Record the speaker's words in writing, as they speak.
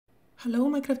Hello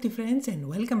my crafty friends and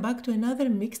welcome back to another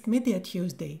Mixed Media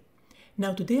Tuesday.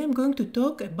 Now today I'm going to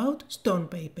talk about stone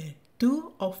paper.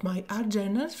 Two of my art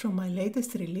journals from my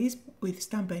latest release with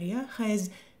Stamperia has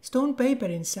stone paper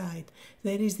inside.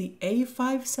 There is the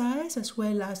A5 size as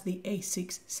well as the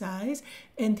A6 size,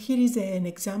 and here is an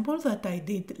example that I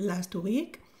did last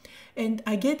week. And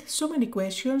I get so many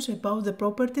questions about the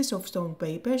properties of stone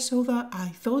paper, so that I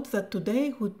thought that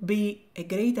today would be a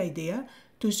great idea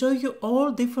to show you all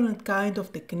different kind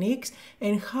of techniques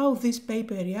and how this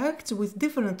paper reacts with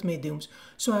different mediums.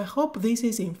 So I hope this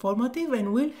is informative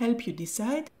and will help you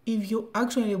decide if you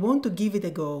actually want to give it a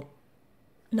go.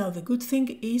 Now the good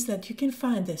thing is that you can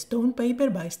find the stone paper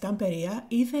by Stamperia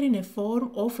either in a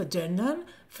form of a journal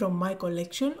from my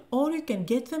collection, or you can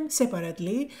get them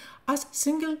separately as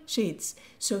single sheets.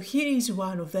 So here is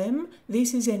one of them.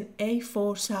 This is an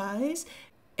A4 size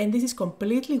and this is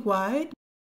completely white,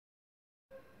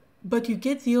 but you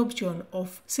get the option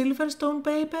of silver stone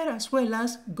paper as well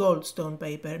as gold stone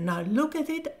paper. Now look at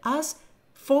it as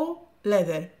faux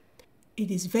leather. It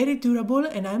is very durable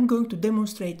and I'm going to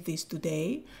demonstrate this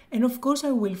today. And of course I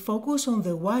will focus on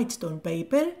the white stone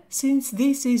paper, since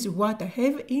this is what I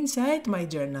have inside my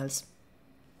journals.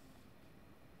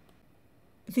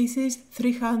 This is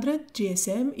 300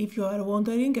 GSM if you are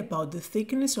wondering about the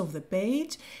thickness of the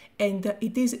page, and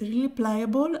it is really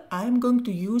pliable. I'm going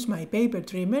to use my paper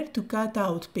trimmer to cut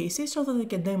out pieces so that I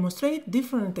can demonstrate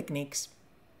different techniques.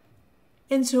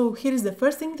 And so here is the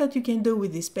first thing that you can do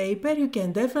with this paper. You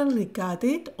can definitely cut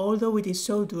it, although it is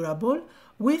so durable,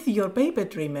 with your paper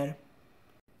trimmer.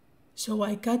 So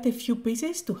I cut a few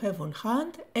pieces to have on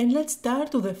hand, and let's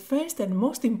start with the first and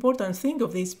most important thing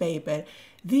of this paper.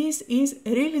 This is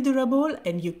really durable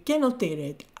and you cannot tear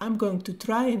it. I'm going to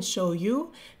try and show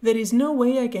you. There is no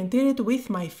way I can tear it with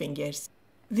my fingers.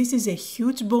 This is a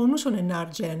huge bonus on an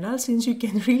art journal, since you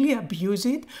can really abuse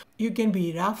it. You can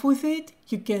be rough with it,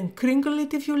 you can crinkle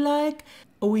it if you like,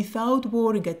 without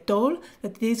worrying at all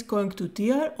that it is going to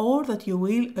tear or that you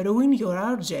will ruin your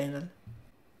art journal.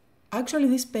 Actually,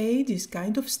 this page is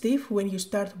kind of stiff when you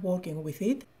start working with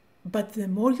it, but the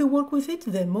more you work with it,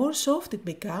 the more soft it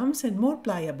becomes and more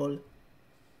pliable.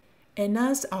 And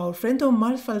as our friend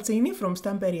Omar Falzini from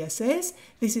Stamperia says,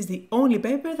 this is the only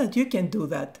paper that you can do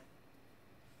that.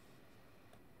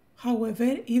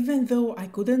 However, even though I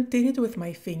couldn't tear it with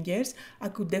my fingers, I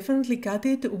could definitely cut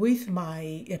it with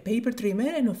my paper trimmer,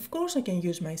 and of course I can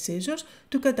use my scissors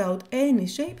to cut out any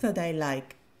shape that I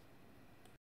like.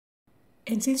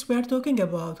 And since we are talking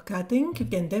about cutting, you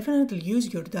can definitely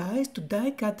use your dies to die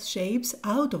cut shapes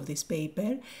out of this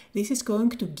paper. This is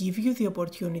going to give you the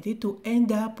opportunity to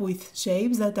end up with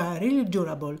shapes that are really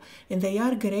durable, and they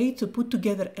are great to put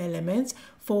together elements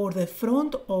for the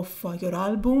front of your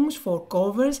albums, for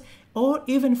covers, or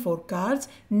even for cards,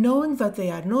 knowing that they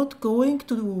are not going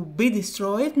to be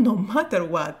destroyed no matter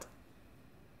what.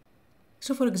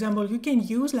 So for example, you can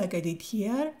use, like I did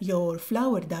here, your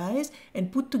flower dies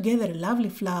and put together lovely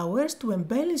flowers to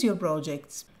embellish your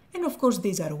projects. And of course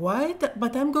these are white,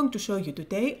 but I'm going to show you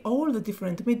today all the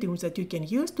different mediums that you can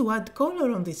use to add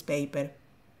color on this paper.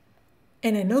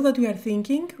 And I know that you are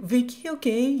thinking, Vicky,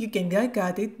 okay, you can die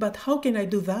cut it, but how can I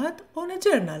do that on a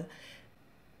journal?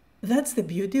 That's the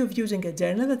beauty of using a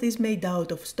journal that is made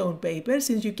out of stone paper,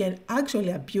 since you can actually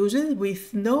abuse it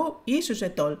with no issues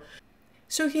at all.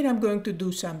 So here I'm going to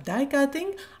do some die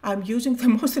cutting. I'm using the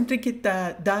most intricate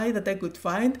die that I could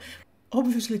find,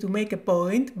 obviously to make a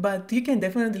point, but you can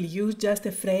definitely use just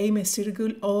a frame, a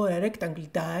circle or a rectangle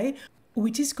die,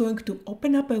 which is going to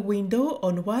open up a window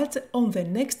on what's on the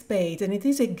next page, and it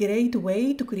is a great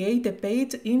way to create a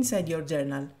page inside your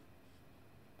journal.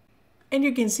 And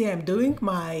you can see I'm doing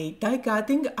my die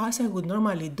cutting as I would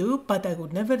normally do, but I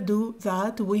would never do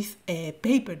that with a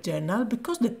paper journal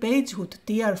because the page would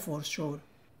tear for sure.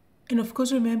 And of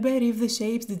course remember, if the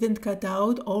shapes didn't cut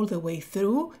out all the way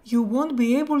through, you won't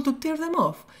be able to tear them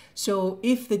off. So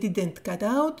if they didn't cut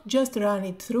out, just run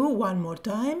it through one more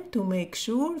time to make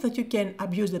sure that you can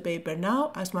abuse the paper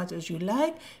now as much as you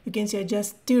like. You can see I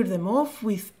just tear them off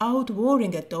without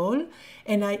worrying at all,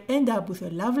 and I end up with a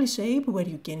lovely shape where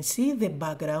you can see the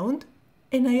background.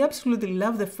 And I absolutely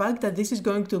love the fact that this is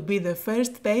going to be the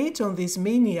first page on this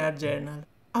mini art journal.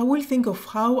 I will think of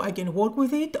how I can work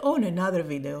with it on another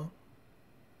video.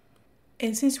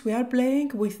 And since we are playing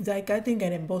with die cutting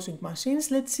and embossing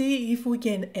machines, let's see if we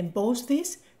can emboss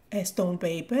this stone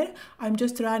paper. I'm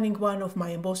just running one of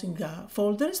my embossing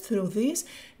folders through this.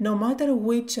 No matter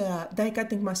which die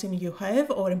cutting machine you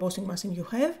have or embossing machine you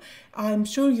have, I'm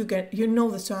sure you know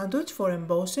the sandwich for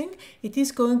embossing. It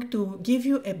is going to give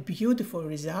you a beautiful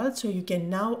result, so you can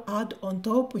now add on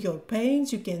top your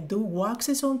paints, you can do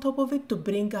waxes on top of it to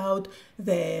bring out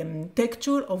the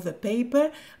texture of the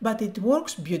paper, but it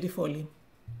works beautifully.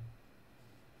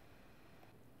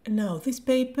 Now this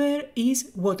paper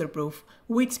is waterproof,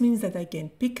 which means that I can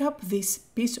pick up this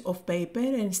piece of paper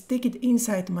and stick it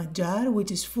inside my jar, which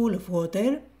is full of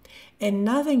water, and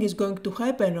nothing is going to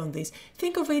happen on this.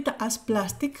 Think of it as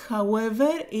plastic,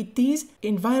 however it is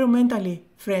environmentally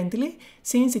friendly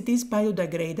since it is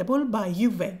biodegradable by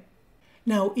UV.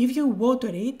 Now if you water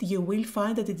it, you will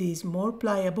find that it is more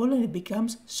pliable and it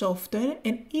becomes softer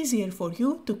and easier for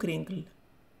you to crinkle.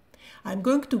 I'm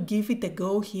going to give it a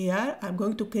go here. I'm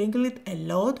going to crinkle it a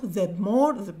lot, the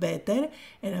more the better,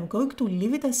 and I'm going to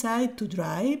leave it aside to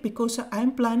dry because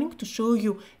I'm planning to show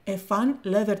you a fun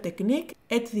leather technique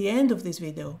at the end of this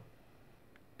video.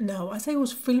 Now, as I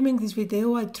was filming this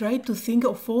video, I tried to think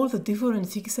of all the different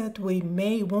things that we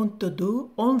may want to do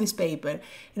on this paper.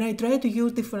 And I tried to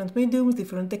use different mediums,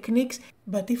 different techniques.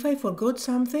 But if I forgot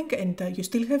something and you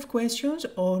still have questions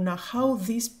on how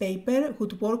this paper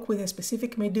would work with a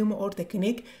specific medium or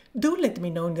technique, do let me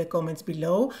know in the comments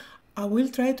below. I will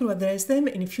try to address them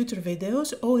in future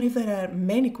videos, or if there are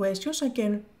many questions, I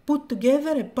can put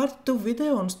together a part 2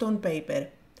 video on stone paper.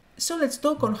 So let's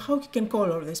talk on how you can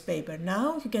color this paper.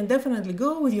 Now you can definitely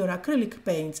go with your acrylic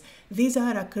paints. These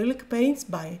are acrylic paints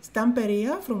by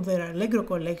Stamperia from their Allegro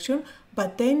collection,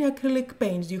 but any acrylic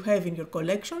paints you have in your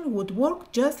collection would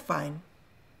work just fine.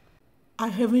 I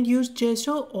haven't used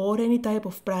gesso or any type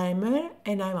of primer,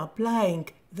 and I'm applying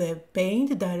the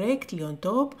paint directly on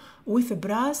top with a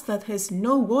brush that has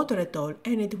no water at all,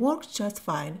 and it works just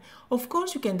fine. Of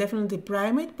course you can definitely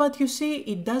prime it, but you see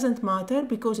it doesn't matter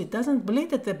because it doesn't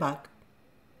bleed at the back.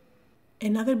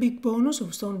 Another big bonus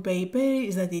of stone paper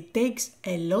is that it takes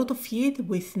a lot of heat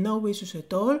with no issues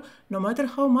at all. No matter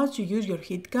how much you use your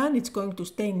heat gun, it's going to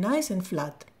stay nice and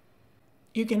flat.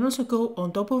 You can also go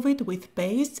on top of it with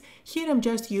pastes. Here I'm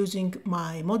just using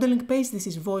my modeling paste, this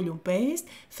is volume paste,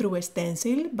 through a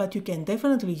stencil, but you can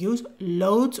definitely use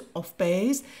loads of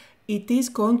paste. It is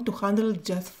going to handle it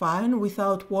just fine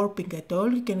without warping at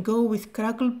all. You can go with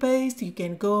crackle paste, you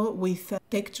can go with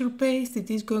texture paste,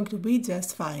 it is going to be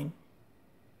just fine.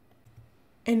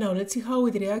 And now let's see how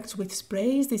it reacts with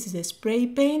sprays. This is a spray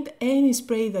paint. Any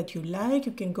spray that you like,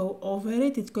 you can go over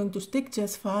it. It's going to stick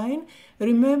just fine.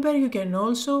 Remember, you can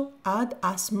also add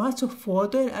as much of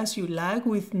water as you like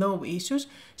with no issues,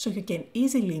 so you can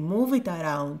easily move it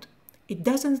around. It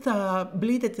doesn't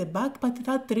bleed at the back, but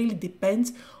that really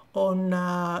depends on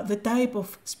the type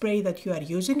of spray that you are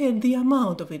using and the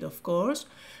amount of it, of course.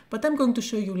 But I'm going to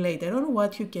show you later on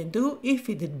what you can do if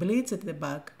it bleeds at the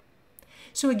back.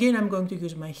 So again, I'm going to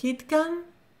use my heat gun,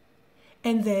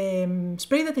 and the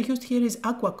spray that I used here is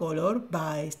Aqua Color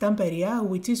by Stamperia,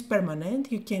 which is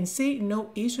permanent. You can see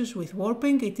no issues with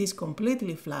warping, it is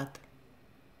completely flat.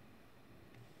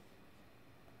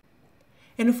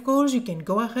 And of course, you can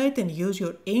go ahead and use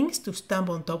your inks to stamp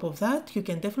on top of that. You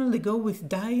can definitely go with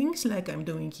dye inks like I'm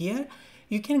doing here.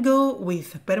 You can go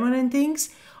with permanent inks,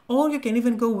 or you can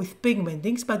even go with pigment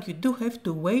inks, but you do have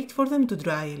to wait for them to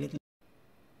dry a little.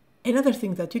 Another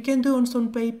thing that you can do on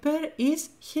stone paper is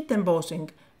heat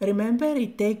embossing. Remember,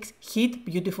 it takes heat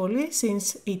beautifully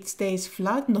since it stays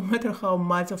flat no matter how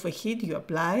much of a heat you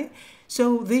apply.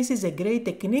 So this is a great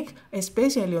technique,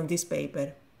 especially on this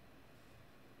paper.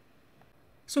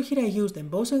 So here I used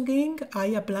embossing ink. I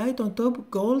applied on top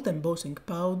gold embossing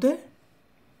powder.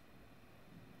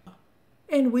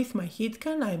 And with my heat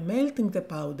gun, I'm melting the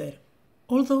powder.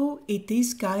 Although it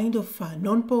is kind of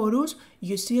non-porous,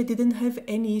 you see I didn't have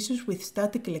any issues with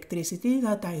static electricity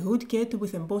that I would get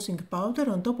with embossing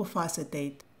powder on top of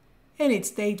acetate. And it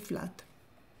stayed flat.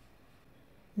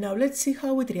 Now let's see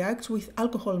how it reacts with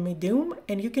alcohol medium,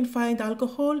 and you can find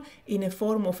alcohol in a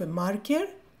form of a marker,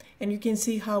 and you can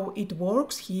see how it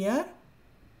works here.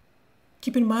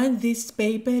 Keep in mind this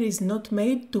paper is not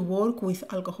made to work with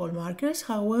alcohol markers,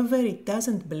 however it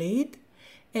doesn't bleed.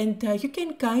 And you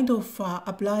can kind of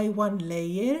apply one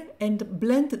layer and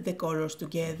blend the colors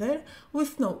together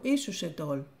with no issues at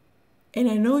all. And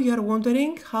I know you are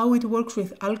wondering how it works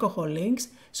with alcohol inks,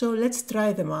 so let's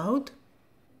try them out.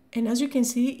 And as you can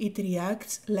see, it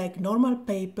reacts like normal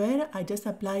paper. I just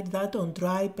applied that on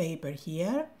dry paper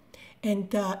here,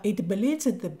 and it bleeds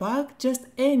at the back just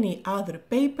any other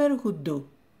paper would do.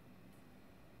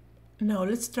 Now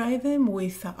let's try them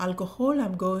with alcohol.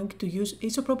 I'm going to use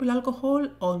isopropyl alcohol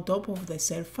on top of the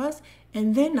surface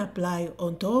and then apply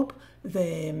on top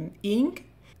the ink.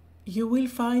 You will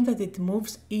find that it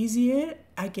moves easier.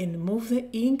 I can move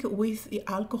the ink with the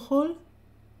alcohol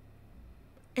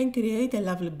and create a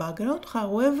lovely background.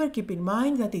 However, keep in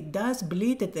mind that it does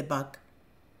bleed at the back.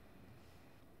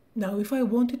 Now, if I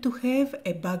wanted to have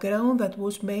a background that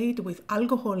was made with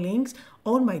alcohol inks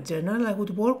on my journal, I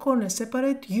would work on a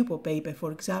separate Yupo paper,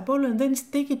 for example, and then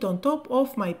stick it on top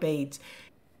of my page.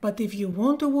 But if you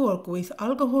want to work with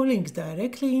alcohol inks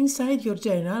directly inside your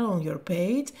journal on your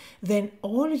page, then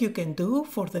all you can do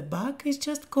for the back is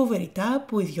just cover it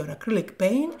up with your acrylic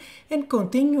paint and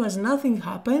continue as nothing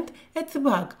happened at the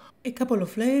back. A couple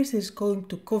of layers is going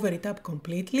to cover it up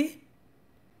completely.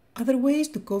 Other ways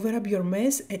to cover up your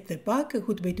mess at the back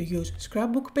would be to use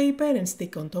scrapbook paper and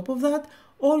stick on top of that,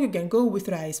 or you can go with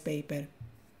rice paper.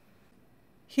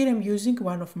 Here I'm using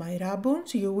one of my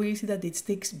Rub-ons. You will see that it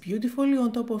sticks beautifully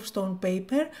on top of stone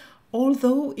paper,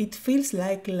 although it feels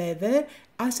like leather,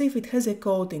 as if it has a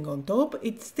coating on top,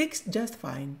 it sticks just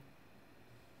fine.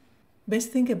 Best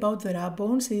thing about the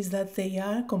Rub-ons is that they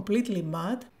are completely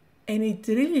matte, and it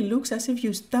really looks as if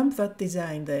you stamped that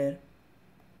design there.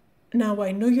 Now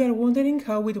I know you are wondering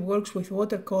how it works with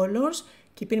watercolors.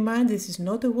 Keep in mind this is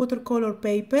not a watercolor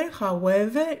paper,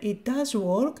 however it does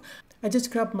work. I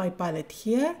just grab my palette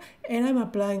here and I'm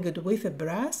applying it with a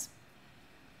brush.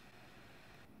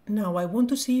 Now I want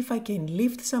to see if I can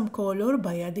lift some color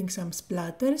by adding some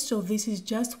splatters, so this is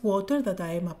just water that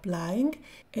I am applying,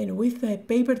 and with a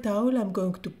paper towel I'm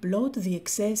going to blot the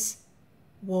excess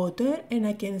water, and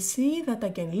I can see that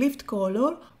I can lift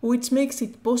color, which makes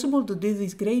it possible to do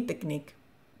this great technique.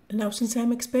 Now since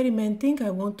I'm experimenting,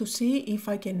 I want to see if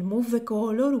I can move the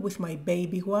color with my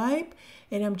baby wipe,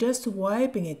 and I'm just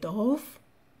wiping it off.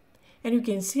 And you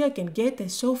can see I can get a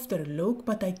softer look,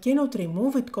 but I cannot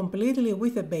remove it completely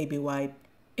with a baby wipe.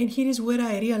 And here is where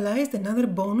I realized another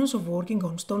bonus of working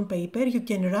on stone paper. You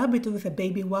can rub it with a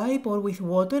baby wipe or with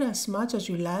water as much as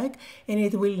you like, and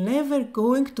it will never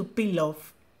going to peel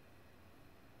off.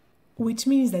 Which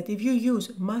means that if you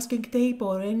use masking tape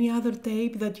or any other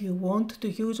tape that you want to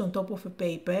use on top of a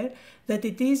paper, that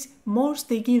it is more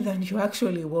sticky than you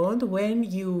actually want. When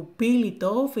you peel it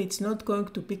off, it's not going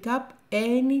to pick up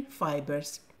any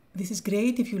fibers. This is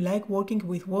great if you like working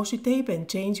with washi tape and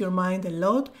change your mind a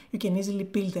lot. You can easily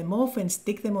peel them off and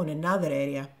stick them on another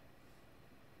area.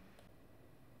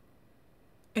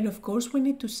 And of course we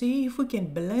need to see if we can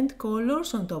blend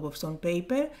colors on top of stone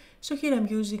paper. So here I'm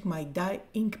using my dye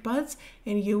ink pads,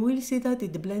 and you will see that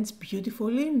it blends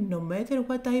beautifully no matter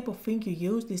what type of ink you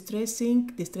use. Distress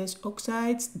ink, distress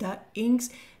oxides, dye inks,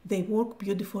 they work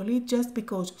beautifully just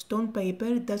because stone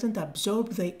paper doesn't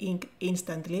absorb the ink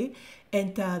instantly,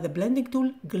 and the blending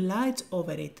tool glides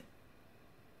over it.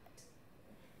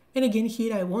 And again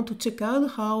here I want to check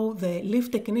out how the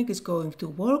lift technique is going to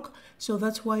work, so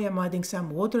that's why I'm adding some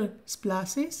water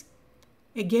splashes.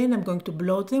 Again I'm going to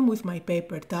blot them with my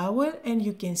paper towel, and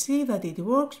you can see that it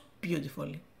works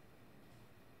beautifully.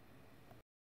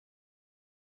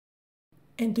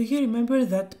 And do you remember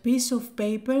that piece of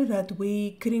paper that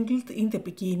we crinkled in the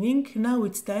beginning? Now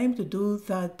it's time to do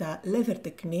that leather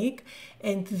technique,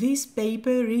 and this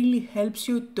paper really helps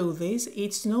you do this.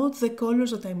 It's not the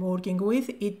colors that I'm working with,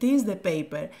 it is the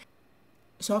paper.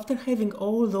 So after having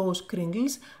all those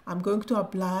crinkles, I'm going to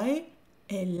apply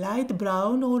a light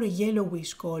brown or a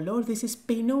yellowish color. This is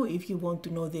Pinot if you want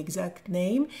to know the exact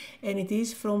name, and it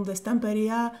is from the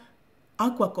Stamperia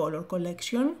Aqua Color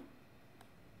collection.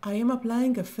 I am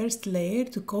applying a first layer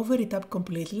to cover it up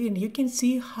completely, and you can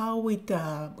see how it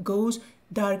goes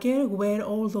darker where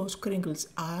all those crinkles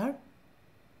are.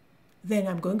 Then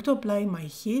I'm going to apply my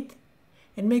heat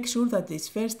and make sure that this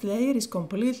first layer is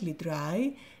completely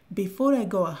dry before I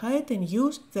go ahead and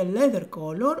use the leather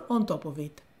color on top of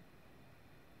it.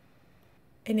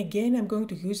 And again I'm going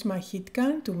to use my heat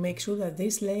gun to make sure that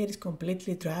this layer is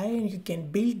completely dry, and you can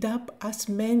build up as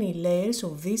many layers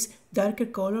of this darker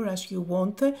color as you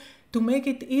want to make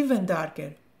it even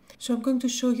darker. So I'm going to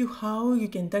show you how you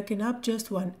can darken up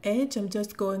just one edge. I'm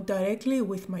just going directly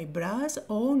with my brush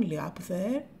only up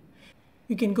there.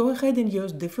 You can go ahead and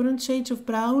use different shades of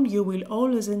brown. You will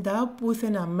always end up with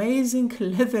an amazing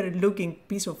leather looking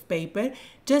piece of paper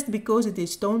just because it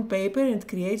is stone paper and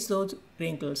creates those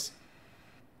wrinkles.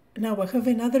 Now I have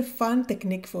another fun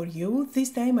technique for you. This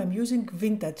time I'm using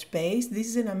vintage paste. This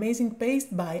is an amazing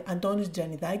paste by Antonis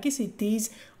Giannidakis. It is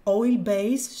oil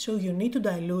based, so you need to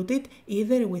dilute it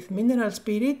either with mineral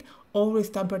spirit or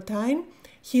with turpentine.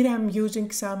 Here I'm using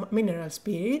some mineral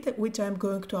spirit, which I'm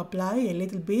going to apply a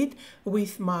little bit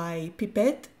with my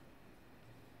pipette.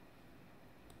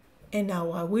 And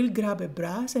now I will grab a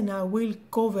brush and I will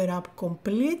cover up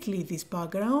completely this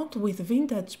background with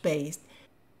vintage paste.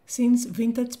 Since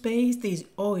vintage paste is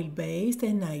oil based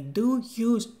and I do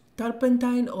use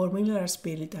turpentine or mineral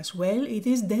spirit as well, it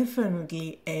is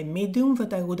definitely a medium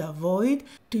that I would avoid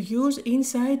to use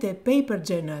inside a paper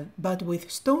journal. But with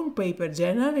stone paper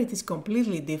journal it is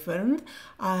completely different.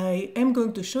 I am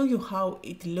going to show you how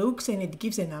it looks and it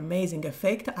gives an amazing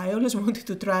effect. I always wanted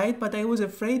to try it, but I was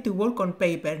afraid to work on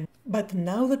paper. But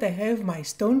now that I have my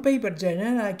stone paper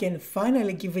journal, I can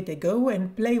finally give it a go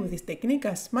and play with this technique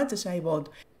as much as I want.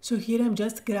 So here I'm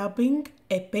just grabbing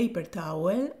a paper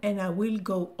towel and I will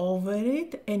go over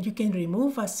it, and you can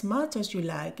remove as much as you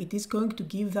like. It is going to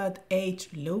give that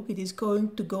aged look. It is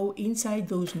going to go inside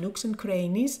those nooks and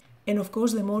crannies. And of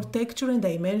course, the more texture and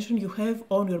dimension you have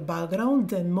on your background,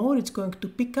 the more it's going to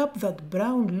pick up that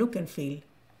brown look and feel.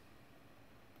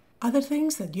 Other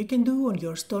things that you can do on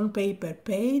your stone paper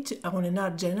page on an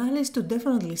art journal is to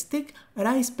definitely stick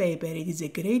rice paper. It is a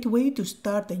great way to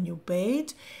start a new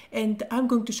page, and I'm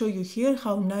going to show you here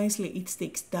how nicely it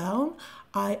sticks down.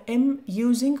 I am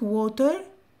using water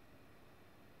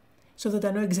so that I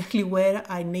know exactly where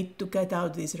I need to cut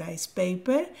out this rice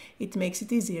paper. It makes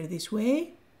it easier this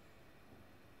way.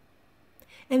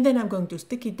 And then I'm going to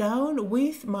stick it down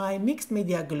with my mixed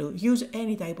media glue. Use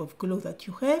any type of glue that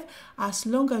you have, as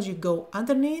long as you go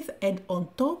underneath and on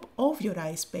top of your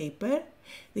rice paper.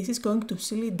 This is going to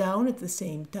seal it down at the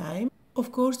same time.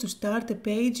 Of course, to start a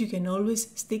page you can always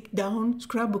stick down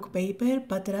scrapbook paper,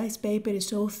 but rice paper is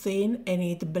so thin and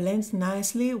it blends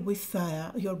nicely with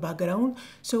your background,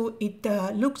 so it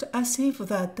looks as if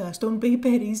that stone paper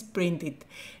is printed.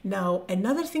 Now,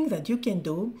 another thing that you can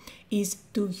do is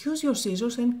to use your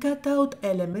scissors and cut out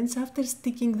elements after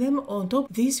sticking them on top.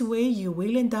 This way you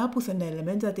will end up with an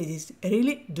element that is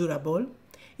really durable.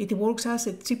 It works as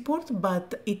a chipboard,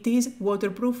 but it is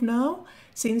waterproof now,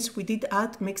 since we did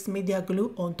add mixed media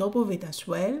glue on top of it as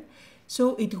well.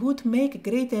 So it would make a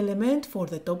great element for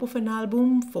the top of an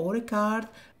album, for a card,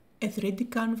 a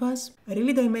 3D canvas,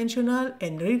 really dimensional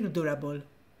and really durable.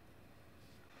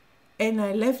 And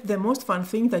I left the most fun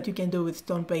thing that you can do with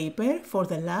stone paper for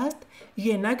the last.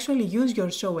 You can actually use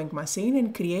your sewing machine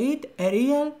and create a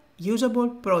real usable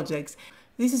projects.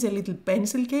 This is a little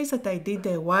pencil case that I did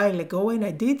a while ago, and I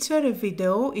did share a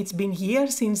video. It's been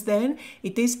years since then.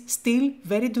 It is still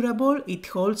very durable. It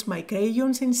holds my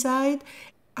crayons inside.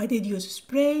 I did use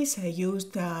sprays. I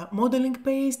used modeling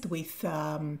paste with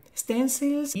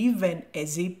stencils, even a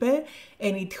zipper,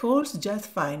 and it holds just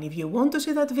fine. If you want to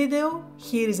see that video,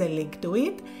 here is a link to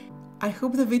it. I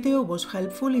hope the video was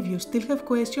helpful. If you still have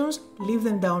questions, leave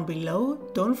them down below.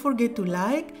 Don't forget to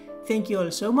like. Thank you all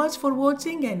so much for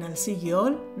watching, and I'll see you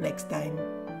all next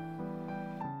time.